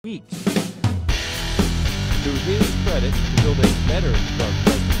weeks. To his credit, to build a better drug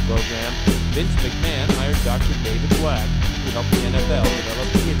testing program, Vince McMahon hired Dr. David Black to help the NFL develop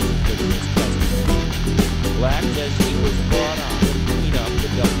its rigorous testing. Black says he was brought on to clean up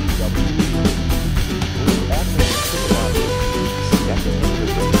the WWE. We actually think about stepping into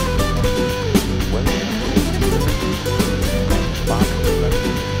the ring. Whether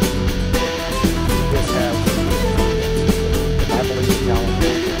this has the athletic talent.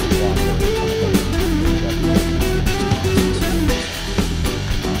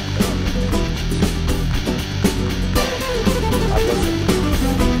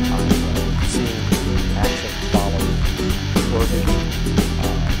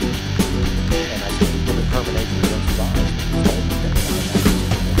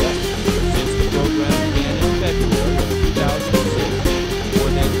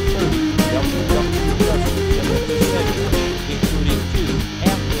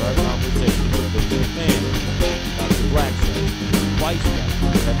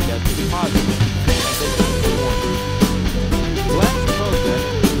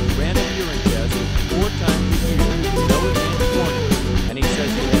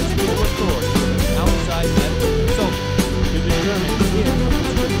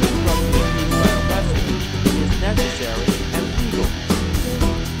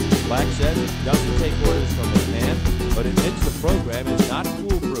 Black says he doesn't take orders from McMahon, but admits the program is not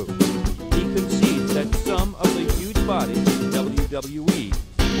foolproof. He concedes that some of the huge bodies in WWE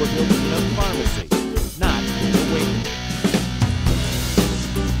were built in a pharmacy, not in a waiting room.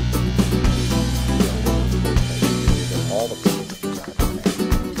 All the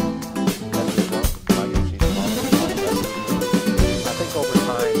I think over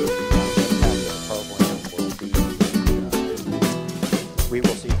time, the impact of the program will be, we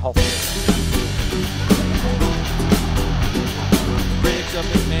will see healthy. Critics of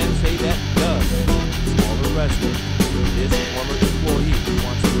McMahon say that does smaller wrestlers. This former employee who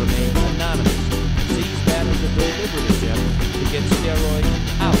wants to remain anonymous sees that as a deliberate attempt to get steroids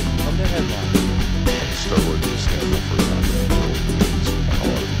out of the headlines. Steroids is scandal for Philippines, and a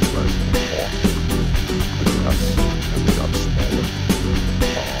lot of the wrestling talk address and got smaller.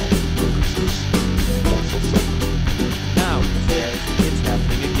 The business also suffered. Now, he says, it's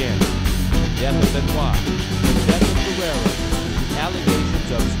happening again. The death of Benoit, the death of Guerrero, allegations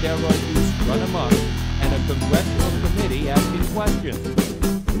of steroid use run amok, and a congressional committee asking questions.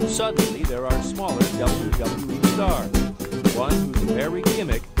 Suddenly, there are smaller WWE stars, one whose very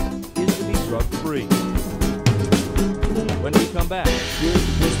gimmick is to be drug-free. When we come back,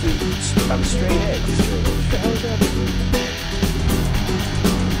 I'm straight edge.